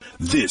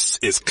This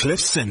is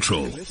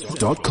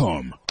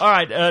CliffCentral.com. All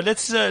right,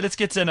 let's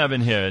get Zainab in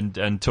here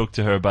and talk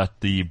to her about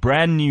the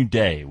brand new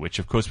day, which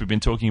of course we've been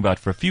talking about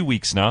for a few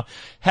weeks now.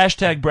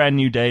 Hashtag brand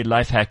new day,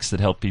 life hacks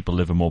that help people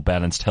live a more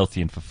balanced, healthy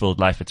and fulfilled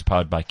life. It's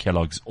powered by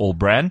Kellogg's All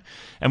Bran.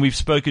 And we've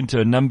spoken to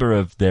a number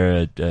of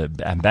their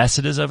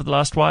ambassadors over the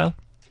last while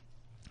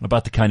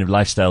about the kind of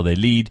lifestyle they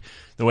lead,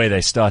 the way they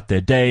start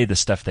their day, the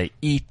stuff they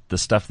eat, the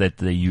stuff that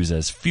they use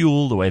as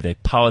fuel, the way they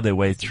power their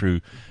way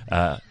through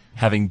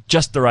having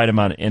just the right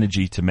amount of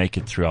energy to make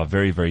it through our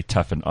very, very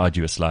tough and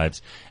arduous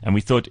lives. And we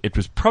thought it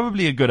was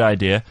probably a good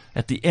idea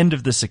at the end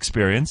of this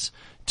experience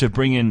to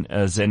bring in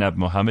Zainab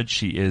Mohamed.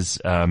 She is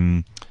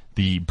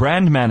the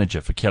brand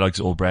manager for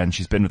Kellogg's All Bran.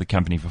 She's been with the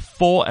company for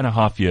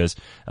 4.5 years,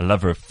 a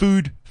lover of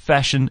food,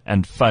 fashion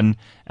and fun.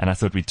 And I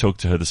thought we'd talk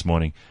to her this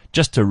morning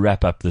just to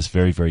wrap up this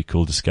very, very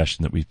cool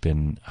discussion that we've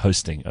been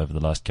hosting over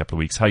the last couple of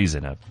weeks. How are you,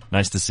 Zainab?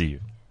 Nice to see you.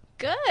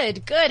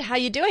 Good. How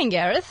you doing,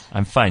 Gareth?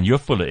 I'm fine. You're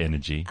full of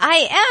energy.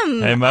 I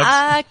am. Hey,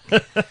 Mubs.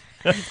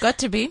 You've got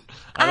to be.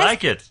 I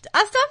like it.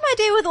 I start my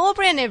day with All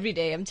Bran every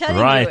day. I'm telling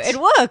Right. you, it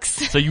works.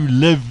 So you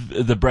live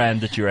the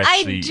brand that you're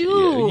actually... I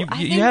do.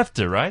 You have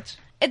to, right?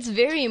 It's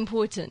very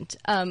important.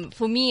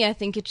 For me, I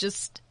think it's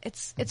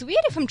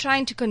weird if I'm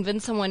trying to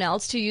convince someone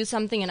else to use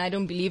something and I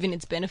don't believe in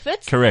its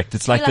benefits. Correct.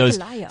 It's like I feel those.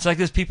 like a liar. It's like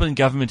those people in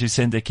government who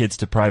send their kids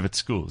to private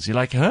schools. You're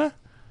like, huh?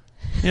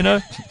 You know,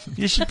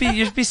 you should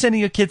be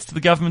sending your kids to the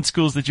government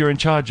schools that you're in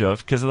charge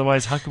of, because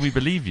otherwise, how can we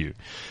believe you?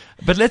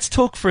 But let's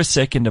talk for a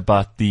second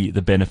about the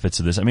benefits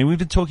of this. I mean, we've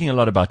been talking a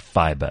lot about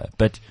fiber,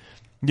 but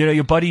you know,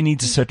 your body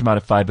needs a certain amount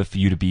of fiber for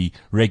you to be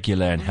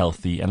regular and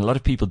healthy. And a lot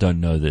of people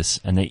don't know this,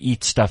 and they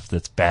eat stuff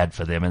that's bad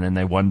for them, and then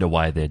they wonder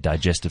why their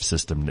digestive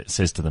system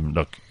says to them,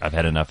 "Look, I've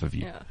had enough of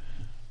you." Yeah.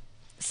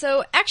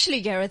 So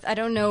actually, Gareth, I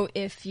don't know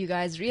if you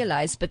guys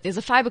realize, but there's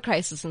a fiber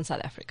crisis in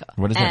South Africa.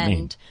 What does that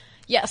mean?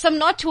 Yeah, so I'm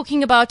not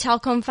talking about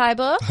talcum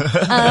fiber,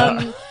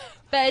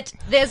 but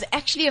there's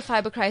actually a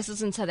fiber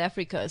crisis in South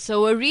Africa.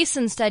 So a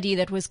recent study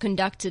that was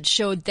conducted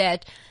showed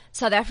that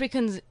South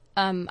Africans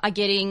are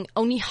getting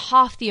only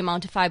half the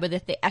amount of fiber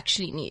that they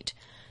actually need.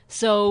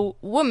 So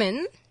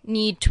women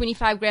need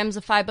 25 grams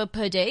of fiber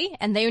per day,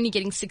 and they're only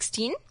getting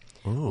 16,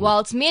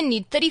 whilst men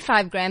need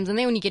 35 grams, and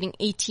they're only getting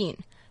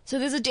 18. So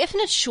there's a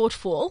definite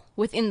shortfall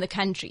within the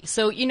country.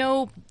 So, you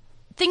know,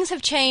 things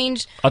have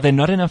changed. Are there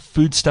not enough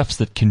foodstuffs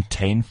that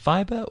contain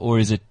fiber, or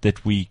is it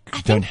that we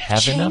don't have enough? I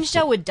think we've changed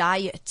our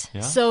diet.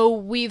 Yeah? So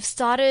we've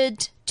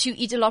started to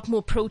eat a lot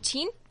more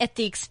protein at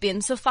the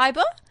expense of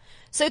fiber.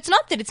 So it's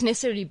not that it's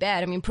necessarily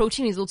bad. I mean,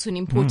 protein is also an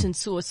important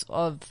source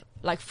of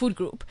like food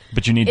group.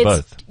 But you need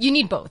both. You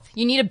need both.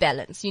 You need a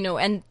balance, you know,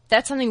 and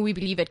that's something we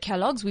believe at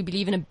Kellogg's. We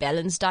believe in a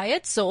balanced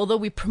diet. So although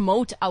we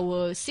promote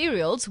our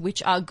cereals,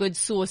 which are a good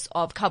source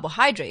of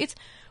carbohydrates,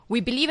 we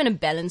believe in a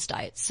balanced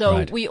diet. So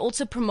Right. we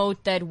also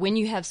promote that when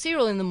you have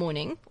cereal in the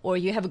morning or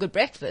you have a good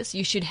breakfast,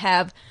 you should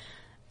have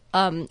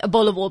a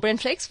bowl of All Bran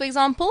flakes, for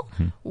example,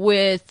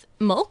 with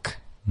milk.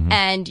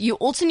 And you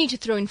also need to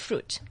throw in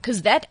fruit,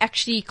 because that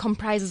actually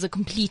comprises a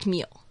complete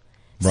meal.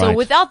 So Right.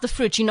 without the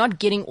fruit, you're not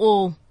getting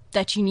all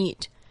that you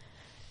need.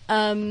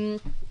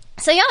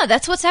 So yeah,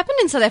 that's what's happened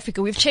in South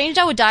Africa. We've changed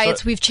our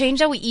diets, we've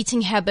changed our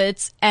eating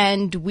habits,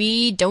 and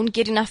we don't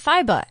get enough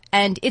fiber,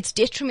 and it's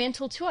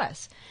detrimental to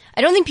us.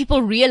 I don't think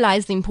people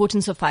realize the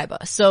importance of fiber.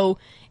 So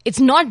it's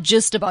not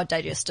just about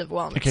digestive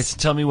wellness. Okay, so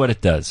tell me what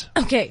it does.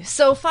 Okay,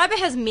 so fiber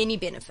has many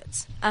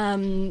benefits.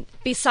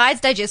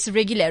 Besides digestive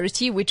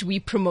regularity, which we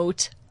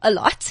promote a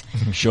lot,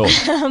 Sure.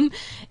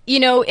 you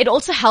know, it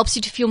also helps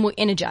you to feel more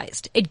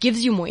energized. It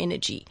gives you more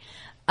energy.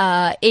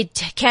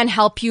 It can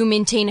help you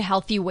maintain a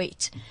healthy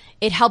weight.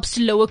 It helps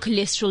to lower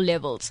cholesterol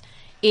levels.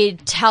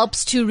 It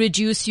helps to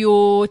reduce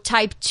your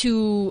type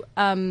 2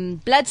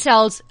 blood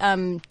cells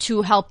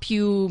to help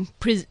you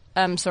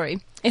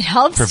it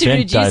helps to Prevent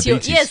reduce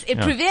diabetes.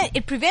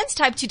 it prevents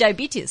type 2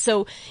 diabetes.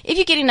 So if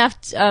you get enough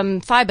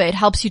fiber, it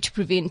helps you to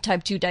prevent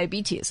type 2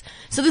 diabetes.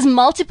 So there's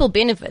multiple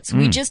benefits.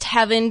 We just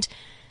haven't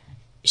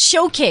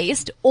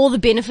showcased all the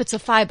benefits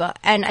of fiber,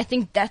 and I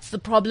think that's the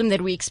problem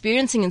that we're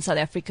experiencing in South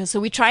Africa. So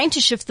we're trying to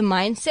shift the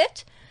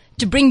mindset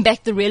to bring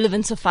back the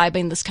relevance of fiber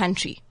in this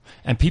country.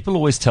 And people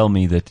always tell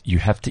me that you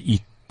have to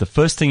eat. The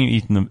first thing you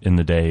eat in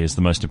the day is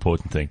the most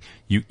important thing.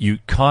 You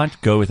can't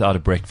go without a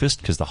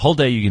breakfast, because the whole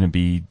day you're going to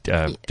be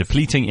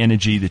depleting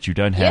energy that you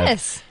don't have.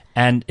 Yes.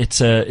 And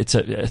it's a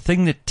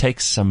thing that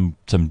takes some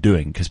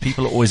doing, because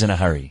people are always in a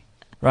hurry,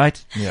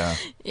 right? Yeah.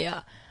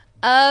 Yeah.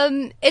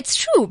 It's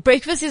true.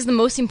 Breakfast is the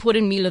most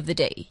important meal of the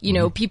day. You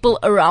know, people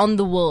around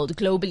the world,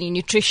 globally,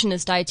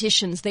 nutritionists,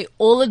 dietitians, they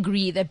all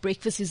agree that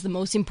breakfast is the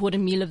most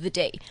important meal of the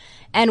day.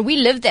 And we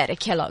live that at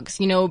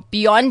Kellogg's. You know,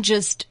 beyond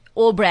just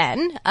All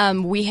Bran,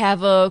 we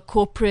have a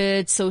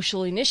corporate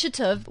social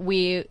initiative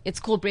where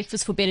it's called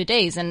Breakfast for Better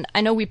Days. And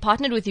I know we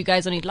partnered with you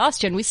guys on it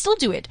last year, and we still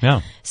do it.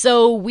 Yeah.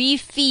 So we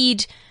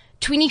feed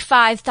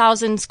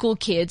 25,000 school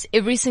kids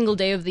every single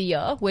day of the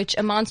year, which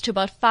amounts to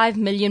about 5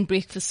 million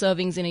breakfast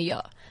servings in a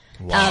year.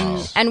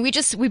 Wow. And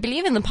we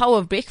believe in the power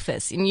of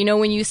breakfast. And you know,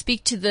 when you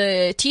speak to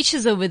the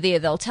teachers over there,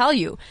 they'll tell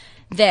you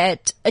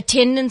that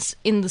attendance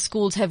in the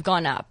schools have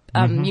gone up.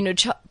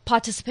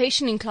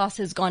 Participation in class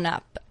has gone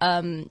up.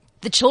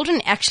 The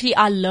children actually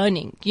are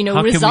learning.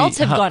 Results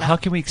have gone up. How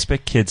can we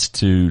expect kids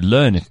to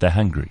learn if they're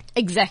hungry?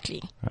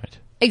 Exactly. Right.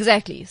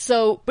 Exactly.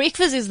 So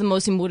breakfast is the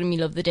most important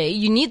meal of the day.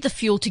 You need the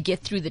fuel to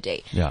get through the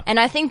day. Yeah. And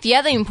I think the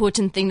other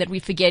important thing that we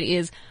forget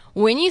is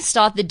when you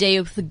start the day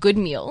with a good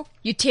meal,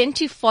 you tend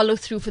to follow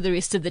through for the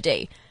rest of the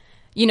day.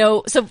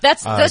 So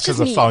that's just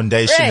me. The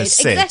foundation right, is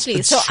set. Exactly.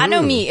 It's so true. I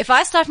know me. If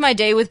I start my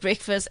day with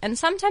breakfast, and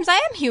sometimes I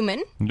am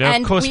human. Yeah,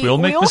 and of course, we all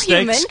make mistakes.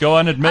 Human, Go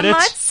on, admit I it.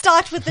 might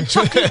start with the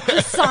chocolate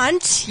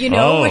croissant,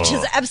 which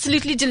is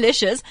absolutely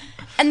delicious.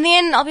 And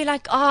then I'll be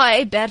like, I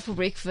ate bad for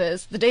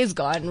breakfast. The day's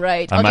gone,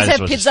 right? I'll just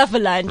have pizza for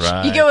lunch.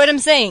 Right. You get what I'm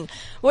saying?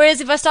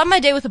 Whereas if I start my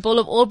day with a bowl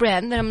of all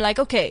bran, then I'm like,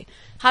 okay,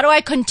 how do I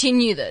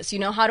continue this?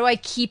 How do I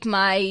keep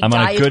my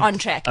diet on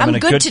track? I'm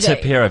good today.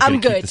 Tip here. I'm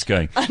good. Keep this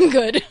going. I'm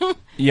good.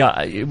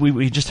 Yeah,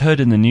 we just heard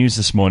in the news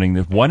this morning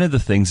that one of the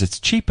things that's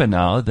cheaper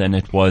now than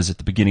it was at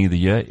the beginning of the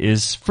year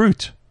is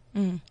fruit.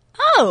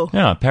 Oh.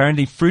 Yeah,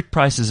 apparently fruit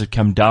prices have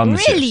come down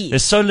this year. Really?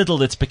 There's so little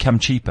that's become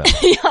cheaper.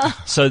 Yeah.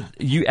 So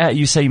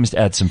you say you must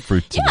add some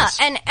fruit to this.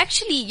 Yeah, and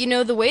actually,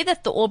 the way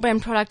that the all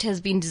brand product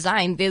has been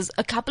designed, there's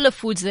a couple of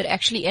foods that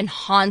actually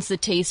enhance the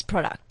taste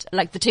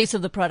the taste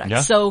of the product.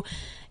 Yeah. So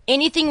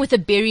anything with a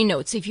berry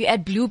note. So if you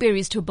add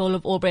blueberries to a bowl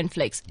of all brand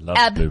flakes, Love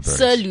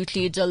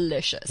absolutely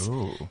delicious.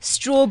 Ooh.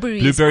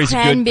 Strawberries, Blueberries are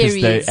good cranberries.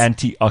 because they're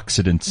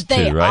antioxidants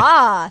They too,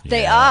 right?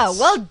 They Yes. are.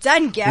 Well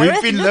done, Gareth.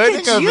 We've been Look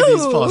learning at over you.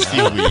 these past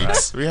few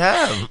weeks. We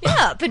have.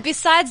 Yeah, but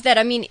besides that,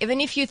 even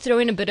if you throw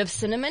in a bit of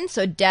cinnamon,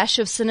 so a dash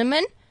of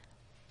cinnamon,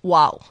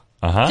 wow.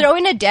 Uh-huh. Throw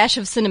in a dash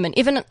of cinnamon.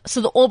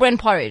 So the all brand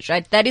porridge,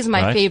 right? That is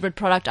my Right. favorite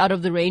product out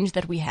of the range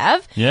that we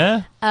have.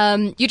 Yeah?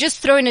 You just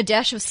throw in a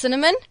dash of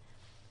cinnamon.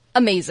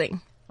 Amazing.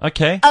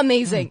 Okay.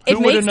 Amazing. Who It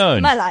would've makes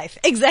known? my life.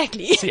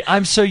 Exactly. See,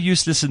 I'm so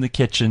useless in the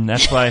kitchen.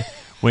 That's why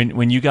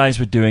when you guys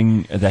were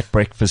doing that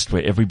breakfast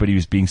where everybody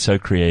was being so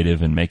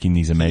creative and making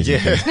these amazing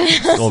things,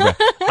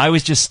 I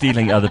was just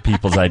stealing other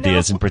people's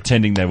ideas and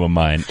pretending they were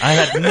mine. I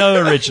had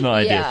no original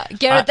idea. Yeah.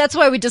 Garrett, that's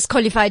why we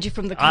disqualified you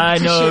from the I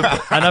competition. know,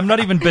 and I'm not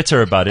even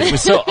bitter about it. It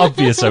was so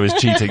obvious I was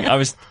cheating. I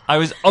was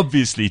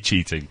obviously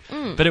cheating.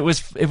 But it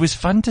was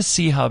fun to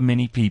see how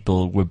many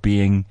people were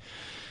being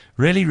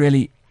really,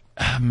 really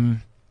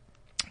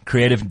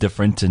creative and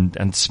different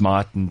and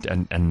smart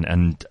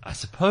and I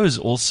suppose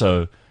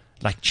also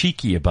like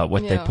cheeky about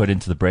what they Yeah. put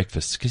into the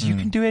breakfast, because you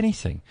can do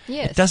anything.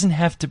 Yes. It doesn't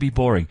have to be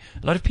boring.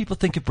 A lot of people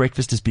think of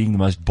breakfast as being the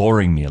most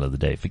boring meal of the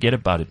day. Forget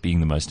about it being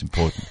the most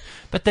important.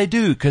 But they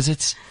do,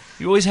 because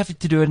you always have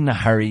to do it in a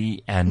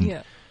hurry, and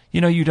Yeah.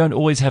 you don't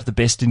always have the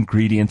best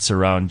ingredients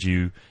around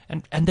you,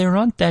 and there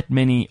aren't that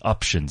many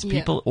options. Yeah.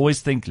 People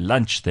always think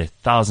lunch, there are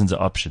thousands of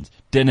options.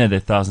 Dinner, there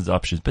are thousands of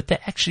options, but they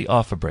actually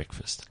are for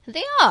breakfast.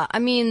 They are.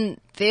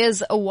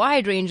 There's a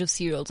wide range of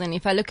cereals, and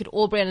if I look at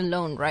all brand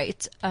alone,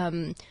 right,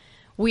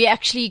 we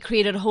actually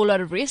created a whole lot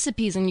of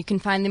recipes, and you can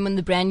find them on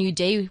the Brand New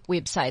Day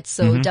website.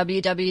 So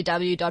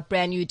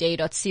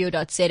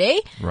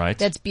www.brandnewday.co.za. Right.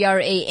 That's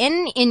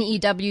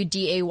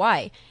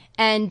BRANNEWDAY.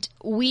 And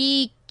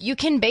you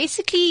can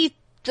basically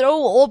throw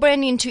all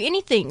brand into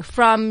anything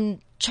from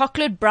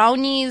chocolate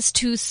brownies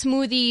to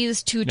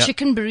smoothies to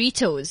chicken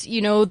burritos.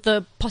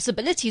 The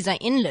possibilities are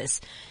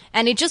endless.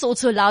 And it just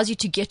also allows you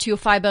to get to your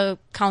fiber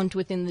count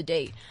within the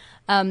day.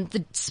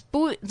 The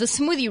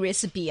smoothie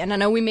recipe, and I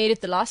know we made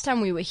it the last time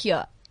we were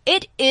here.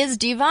 It is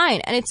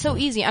divine, and it's so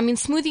easy.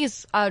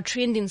 Smoothies are a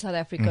trend in South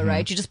Africa,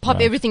 right? You just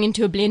pop everything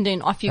into a blender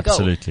and off you go.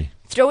 Absolutely.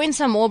 Throw in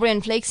some all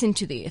brand flakes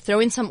into there.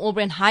 Throw in some all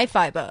brand high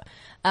fiber.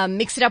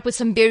 Mix it up with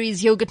some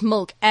berries, yogurt,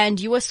 milk,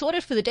 and you are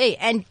sorted for the day.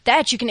 And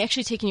that you can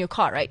actually take in your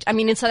car, right?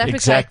 In South Africa,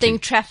 Exactly. I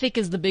think traffic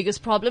is the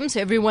biggest problem.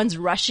 So everyone's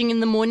rushing in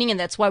the morning, and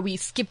that's why we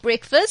skip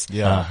breakfast.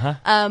 Yeah.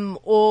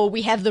 Or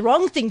we have the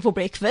wrong thing for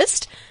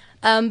breakfast.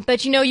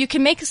 But you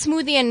can make a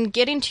smoothie and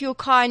get into your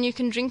car and you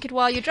can drink it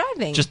while you're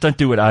driving. Just don't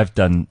do what I've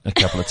done a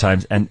couple of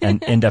times and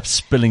end up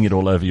spilling it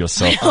all over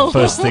yourself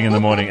first thing in the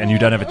morning, and you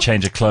don't have a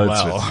change of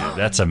clothes with you.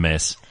 That's a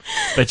mess.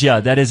 But yeah,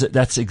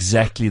 that's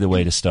exactly the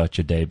way to start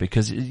your day,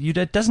 because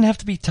it doesn't have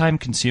to be time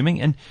consuming,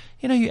 and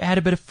you add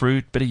a bit of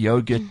fruit, bit of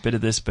yogurt, bit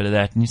of this, bit of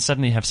that, and you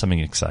suddenly have something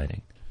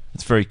exciting.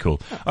 It's very cool.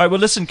 All right, well,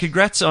 listen,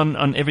 congrats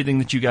on everything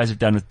that you guys have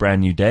done with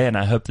Brand New Day, and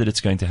I hope that it's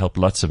going to help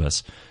lots of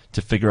us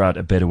to figure out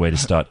a better way to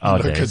start our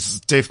Look, days. it's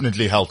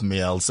definitely helped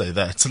me, I'll say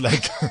that.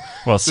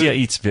 Well, Sia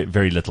eats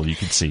very little, you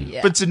can see.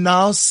 Yeah. But to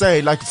now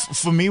say,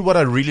 for me, what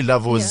I really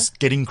love was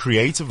getting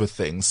creative with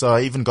things. So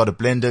I even got a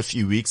blender a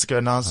few weeks ago.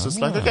 Now it's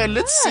just okay,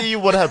 let's see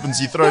what happens.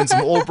 You throw in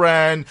some all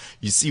brand,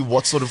 you see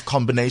what sort of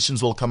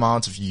combinations will come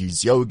out if you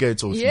use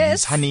yogurt or if you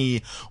use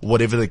honey,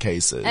 whatever the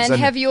case is. And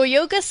have your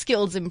yoga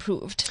skills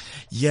improved?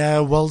 Yeah,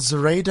 well,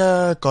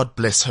 Zoraida, God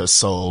bless her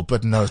soul,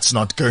 but no, it's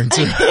not going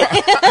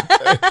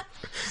to.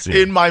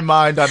 In my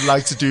mind, I'd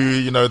like to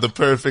do, the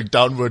perfect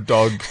downward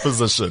dog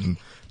position.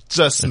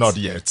 Just not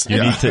yet.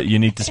 You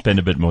need to spend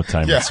a bit more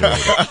time with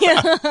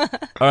Zoraida.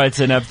 All right,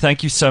 Zainab,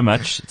 thank you so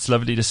much. It's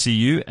lovely to see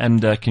you,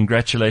 and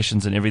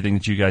congratulations on everything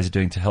that you guys are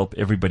doing to help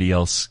everybody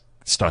else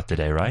start the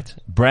day right.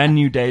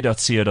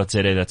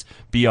 brandnewday.co.za. That's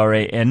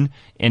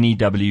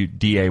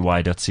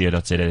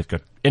brannewday.co.za. They've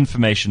got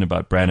information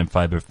about bran and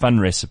fiber, fun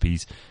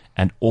recipes,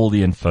 and all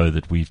the info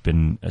that we've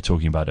been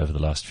talking about over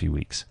the last few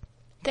weeks.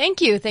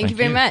 Thank you. Thank you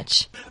very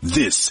much.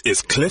 This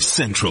is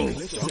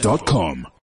CliffCentral.com.